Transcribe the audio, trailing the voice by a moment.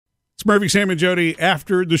It's Murphy, Sam, and Jody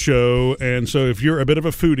after the show, and so if you're a bit of a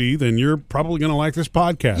foodie, then you're probably going to like this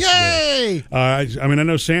podcast. Yay! I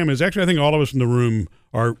know Sam is. Actually, I think all of us in the room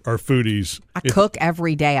are foodies. I cook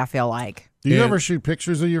every day, I feel like. Do you ever shoot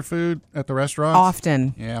pictures of your food at the restaurants?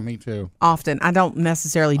 Often. Yeah, me too. Often. I don't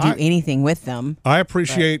necessarily do anything with them. I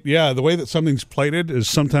appreciate, the way that something's plated is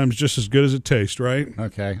sometimes just as good as it tastes, right?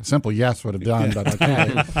 Okay. Simple yes would have done, but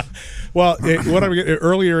okay. Well,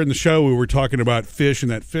 earlier in the show, we were talking about fish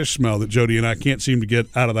and that fish smell that Jody and I can't seem to get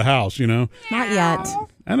out of the house, Not yet.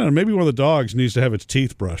 I don't know. Maybe one of the dogs needs to have its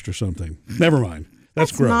teeth brushed or something. Never mind.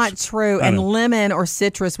 That's gross. Not true. And lemon or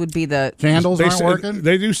citrus would be the... Candles aren't working?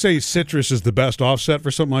 They do say citrus is the best offset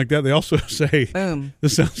for something like that. They also say, Boom.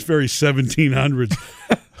 This sounds very 1700s,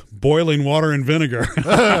 boiling water and vinegar.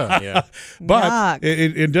 Yeah. But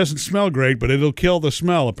it doesn't smell great, but it'll kill the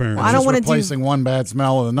smell, apparently. Well, I don't want to replacing one bad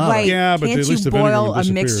smell with another. Wait, Yeah, but can't at least you the vinegar boil a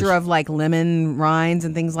disappears. mixture of like lemon rinds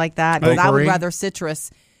and things like that? Because I would Agree. rather citrus.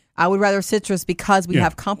 I would rather citrus because we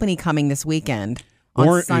have company coming this weekend.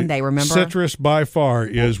 On Sunday, remember? Citrus by far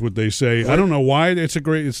is what they say. I don't know why it's the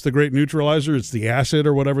great neutralizer. It's the acid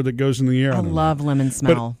or whatever that goes in the air. I love lemon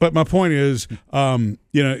smell. But my point is,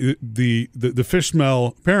 the fish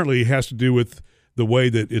smell apparently has to do with the way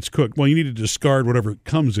that it's cooked. Well, you need to discard whatever it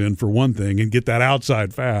comes in for one thing and get that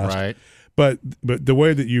outside fast. Right. But the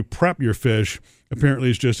way that you prep your fish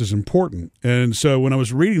apparently is just as important. And so when I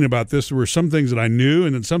was reading about this, there were some things that I knew,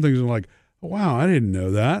 and then some things I'm like, wow, I didn't know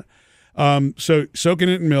that. So soaking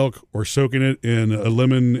it in milk or soaking it in a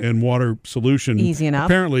lemon and water solution, easy enough.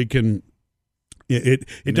 Apparently can it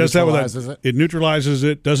does that without it neutralizes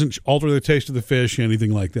it, doesn't alter the taste of the fish,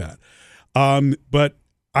 anything like that. But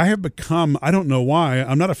I have become, I don't know why,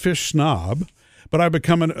 I'm not a fish snob, but I've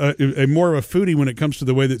become a more of a foodie when it comes to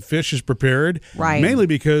the way that fish is prepared. Right. Mainly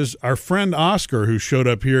because our friend Oscar, who showed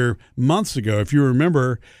up here months ago, if you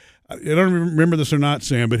remember. I don't remember this or not,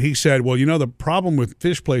 Sam, but he said, well, the problem with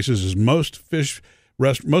fish places is most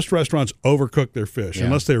restaurants overcook their fish. Yeah.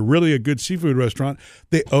 Unless they're really a good seafood restaurant,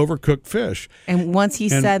 they overcook fish. And once he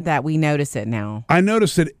said that, we notice it now. I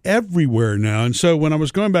noticed it everywhere now. And so when I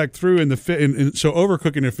was going back through, so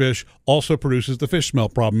overcooking a fish also produces the fish smell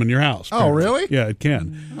problem in your house. Oh, really? Yeah, it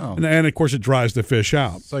can. Oh. And of course, it dries the fish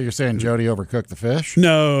out. So you're saying Jody overcooked the fish?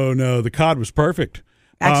 No, the cod was perfect.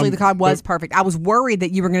 Actually, the cod was perfect. I was worried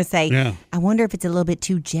that you were going to say, I wonder if it's a little bit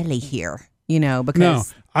too jelly here, because... No,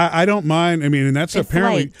 I don't mind. I mean, and that's It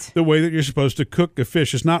apparently flaked. the way that you're supposed to cook a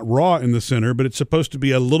fish. It's not raw in the center, but it's supposed to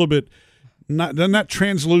be a little bit, not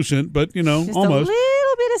translucent, but, Just almost. a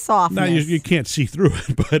little bit of softness. No, you can't see through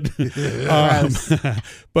it, but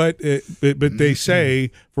they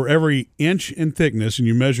say for every inch in thickness, and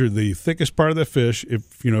you measure the thickest part of the fish,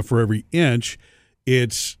 for every inch,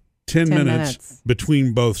 it's 10 minutes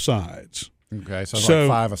between both sides. Okay, so like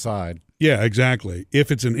 5 aside. Yeah, exactly.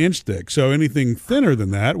 If it's an inch thick. So anything thinner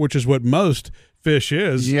than that, which is what most fish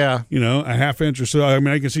is, Yeah. a half inch or so. I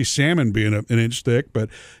mean, I can see salmon being an inch thick, but,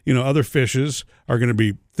 other fishes are going to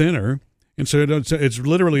be thinner. And so it's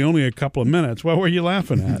literally only a couple of minutes. What were you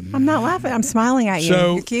laughing at? I'm not laughing. I'm smiling at you.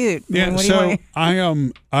 So, You're cute. Yeah, What do you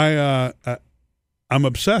want? I'm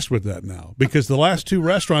obsessed with that now because the last two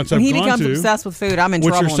restaurants When I've he gone becomes to, obsessed with food, I'm in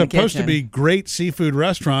which trouble are in the supposed to kitchen. be great seafood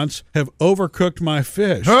restaurants, have overcooked my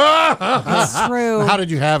fish. That's true. How did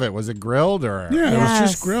you have it? Was it grilled or? Yeah, it was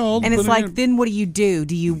just grilled. And it's but like, then what do?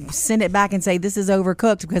 Do you send it back and say, this is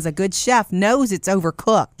overcooked? Because a good chef knows it's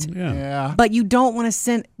overcooked. Yeah. But you don't want to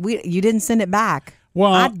send, you didn't send it back.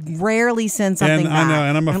 Well, I'd rarely send something back. I know,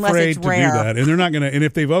 and I'm unless afraid it's to rare. do that. And they're not going to. And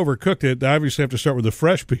if they've overcooked it, they obviously have to start with a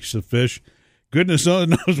fresh piece of fish. Goodness knows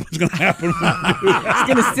what's going to happen when you do that. It's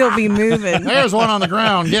going to still be moving. There's one on the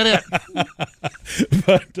ground. Get it.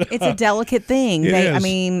 It's a delicate thing. It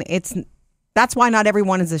is. That's why not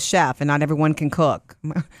everyone is a chef and not everyone can cook.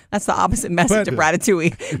 That's the opposite message of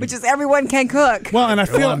Ratatouille, which is everyone can cook. Well, and I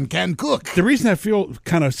feel Everyone can cook. the reason I feel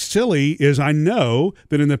kind of silly is I know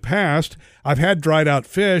that in the past I've had dried out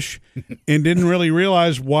fish and didn't really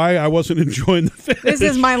realize why I wasn't enjoying the fish. This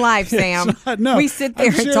is my life, Sam. No, we sit there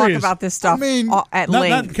I'm and talk serious. about this stuff at Not,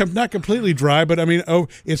 length. not completely dry, but I mean,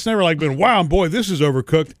 it's never like been, wow, boy, this is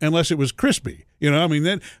overcooked unless it was crispy. I mean,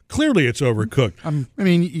 then clearly it's overcooked. I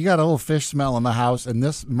mean, you got a little fish smell in the house, and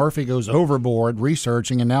this Murphy goes overboard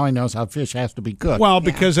researching, and now he knows how fish has to be cooked. Well,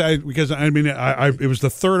 because I mean, it was the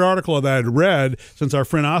third article that I'd read since our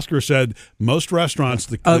friend Oscar said most restaurants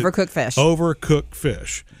Overcook fish. Overcook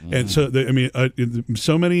fish, and so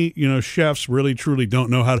so many chefs really truly don't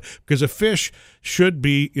know how to, because a fish should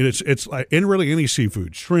be it's like in really any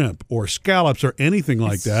seafood, shrimp or scallops or anything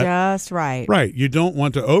like that. Just right. Right, you don't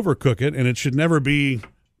want to overcook it, and it should never be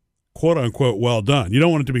quote unquote well done. You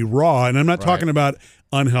don't want it to be raw, and I'm not talking about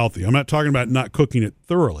unhealthy. I'm not talking about not cooking it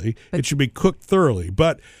thoroughly. It should be cooked thoroughly,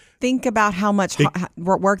 but think about how much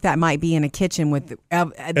work that might be in a kitchen with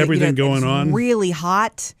everything going on. Really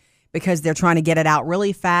hot because they're trying to get it out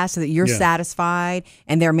really fast so that you're satisfied,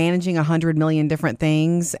 and they're managing 100 million different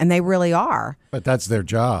things, and they really are. But that's their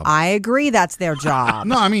job. I agree that's their job.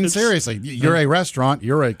 No, I mean, seriously, you're a restaurant,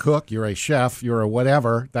 you're a cook, you're a chef, you're a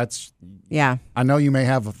whatever. I know you may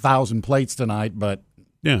have 1,000 plates tonight, but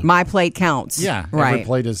my plate counts. Yeah, right. Every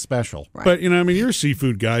plate is special. Right. But, I mean, you're a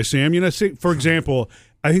seafood guy, Sam. For example,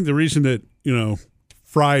 I think the reason that,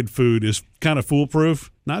 fried food is kind of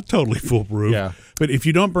foolproof, not totally foolproof, but if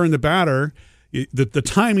you don't burn the batter, the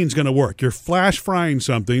timing's going to work. You're flash frying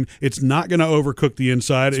something. It's not going to overcook the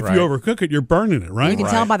inside. If you overcook it, you're burning it, right? You can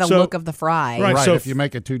tell by the look of the fry. Right. So if you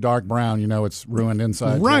make it too dark brown, it's ruined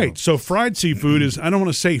inside. Right. Too. So fried seafood is, I don't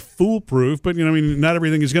want to say foolproof, but, not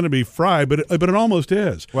everything is going to be fried, but it almost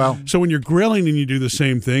is. Well, so when you're grilling and you do the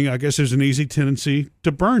same thing, I guess there's an easy tendency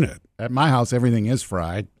to burn it. At my house, everything is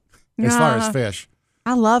fried as far as fish.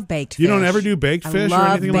 I love baked fish. You don't ever do baked fish or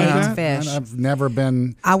anything like that? Fish. I've never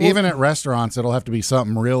been. Even at restaurants, it'll have to be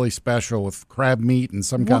something really special with crab meat and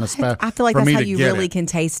some kind of special. I feel like that's how you really can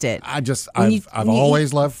taste it. I've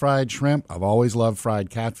always loved fried shrimp. I've always loved fried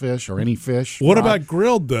catfish or any fish. What about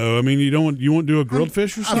grilled though? I mean, you won't do a grilled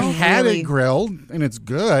fish or something? I've had it grilled and it's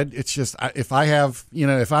good. It's just if I have,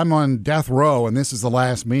 if I'm on death row and this is the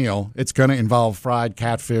last meal, it's going to involve fried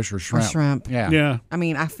catfish or shrimp. Yeah. I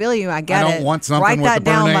mean, I feel you. I get it. I don't want something with the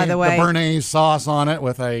Béarnaise sauce on it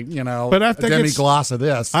with a demi-glace of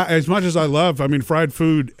this. As much as I love, fried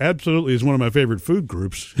food absolutely is one of my favorite food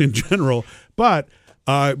groups in general, but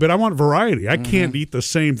I want variety. I can't eat the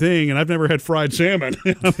same thing, and I've never had fried salmon.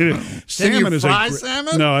 Salmon is fry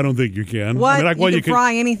salmon? No, I don't think you can. What? You can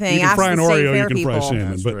fry anything. You can fry an Oreo, you can people. fry salmon.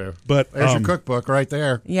 That's true. But there's your cookbook right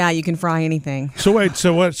there. Yeah, you can fry anything. So wait,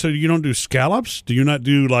 so what? So you don't do scallops? Do you not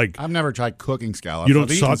do I've never tried cooking scallops. You don't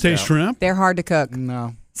saute shrimp? They're hard to cook.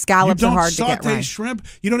 No. Scallops are hard to get right. You don't saute shrimp?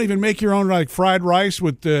 You don't even make your own fried rice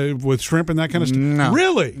with shrimp and that kind of stuff? No.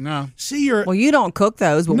 Really? No. See, well, you don't cook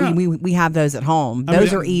those, but we have those at home.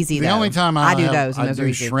 Those are easy, The only time I do those, and I those do are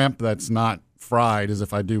easy. shrimp that's not fried is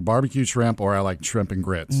if I do barbecue shrimp or I like shrimp and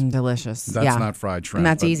grits. Delicious. That's not fried shrimp. And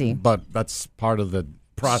that's easy. But that's part of the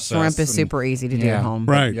process. Shrimp is super easy to do at home.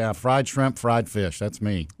 Right. Yeah, fried shrimp, fried fish. That's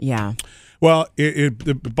me. Yeah. Well,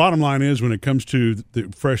 the bottom line is when it comes to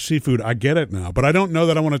the fresh seafood, I get it now. But I don't know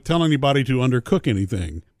that I want to tell anybody to undercook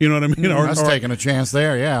anything. You know what I mean? That's taking a chance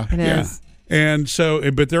there, It is. And so,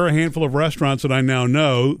 but there are a handful of restaurants that I now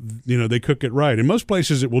know, they cook it right. In most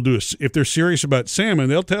places, it will do. If they're serious about salmon,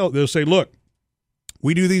 they'll say, look,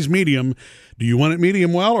 we do these medium. Do you want it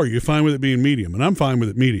medium well, or are you fine with it being medium? And I'm fine with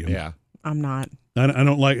it medium. Yeah. I'm not. I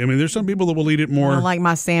don't like, there's some people that will eat it more. I don't like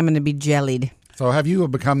my salmon to be jellied. So have you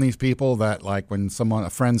become these people that, when a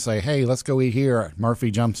friend say, hey, let's go eat here, Murphy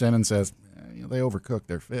jumps in and says, they overcook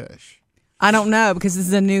their fish? I don't know, because this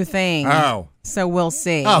is a new thing. Oh. So we'll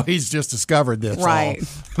see. Oh, he's just discovered this. Right.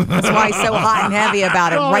 That's why he's so hot and heavy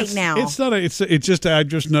about it right now. It's not. It's just. I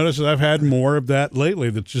just noticed that I've had more of that lately.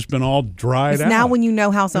 That's just been all dried out. Now, when you know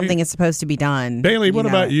how something is supposed to be done, Bailey, what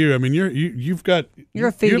about you? You've got. You're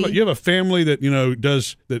a foodie. You have a family that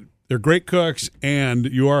does that. They're great cooks, and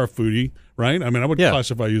you are a foodie, right? I would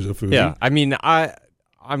classify you as a foodie. Yeah.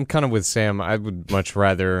 I'm kind of with Sam. I would much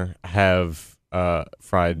rather have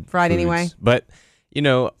fried foods. Anyway. But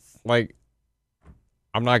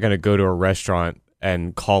I'm not going to go to a restaurant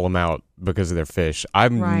and call them out because of their fish.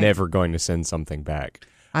 I'm never going to send something back.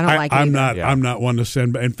 I don't like it. I'm not one to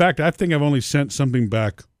send. In fact, I think I've only sent something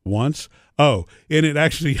back once. Oh, and it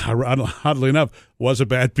actually, oddly enough, was a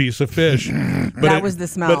bad piece of fish. But that was the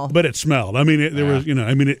smell. But it smelled.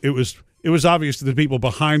 It was obvious to the people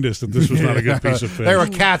behind us that this was not a good piece of fish. There were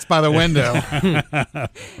cats by the window.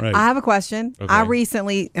 Right. I have a question. Okay. I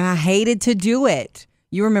recently, and I hated to do it.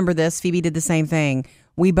 You remember this. Phoebe did the same thing.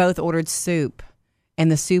 We both ordered soup,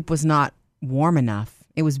 and the soup was not warm enough.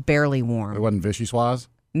 It was barely warm. It wasn't vichyssoise?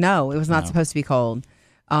 No, it was not supposed to be cold.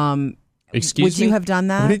 Excuse would me? you have done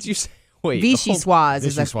that? What did you say? Wait. Vichyssoise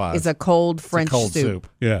Vichyssoise. is a cold French cold soup.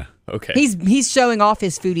 Yeah. Okay. He's showing off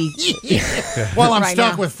his foodie. Well, I'm Right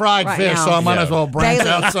stuck now. with fried Right fish, now. so I might as well branch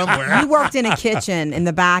Bailey, out somewhere. You worked in a kitchen, in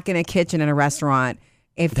the back in a kitchen in a restaurant.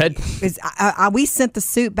 We sent the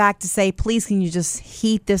soup back to say, please, can you just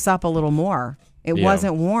heat this up a little more? It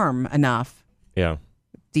wasn't warm enough. Yeah.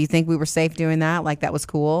 Do you think we were safe doing that? Like that was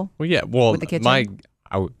cool? Well, yeah. Well, With the kitchen?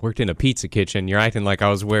 I worked in a pizza kitchen. You're acting like I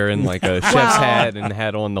was wearing like a chef's hat and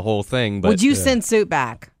had on the whole thing. But would you send soup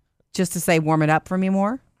back just to say warm it up for me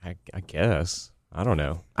more? I guess. I don't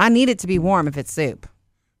know. I need it to be warm if it's soup.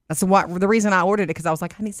 That's the reason I ordered it, because I was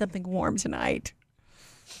like, I need something warm tonight.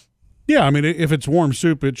 Yeah, I mean, if it's warm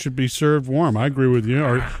soup, it should be served warm. I agree with you.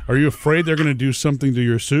 Are you afraid they're going to do something to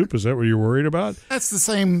your soup? Is that what you're worried about? That's the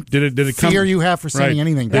same did it come, fear you have for sending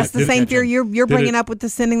anything back. That's the same fear you're bringing up with the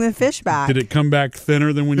sending the fish back. Did it come back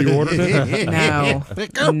thinner than when you ordered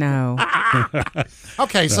it? No.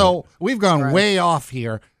 Okay, so we've gone way off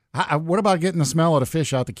here. What about getting the smell of the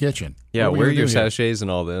fish out the kitchen? Yeah, where are your sachets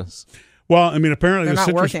and all this? Well, I mean, apparently they're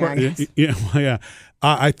the not citrus. working, Yeah.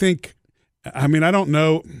 I think. I mean, I don't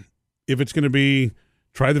know if it's going to be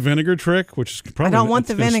try the vinegar trick, which is probably. I don't want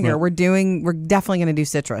the vinegar. We're definitely going to do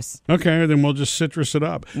citrus. Okay, then we'll just citrus it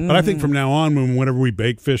up. But I think from now on, whenever we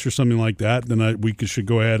bake fish or something like that, then we should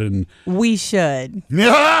go ahead and. We should.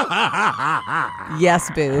 Yes,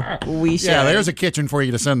 Boo. We should. Yeah, there's a kitchen for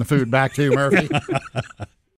you to send the food back to, Murphy.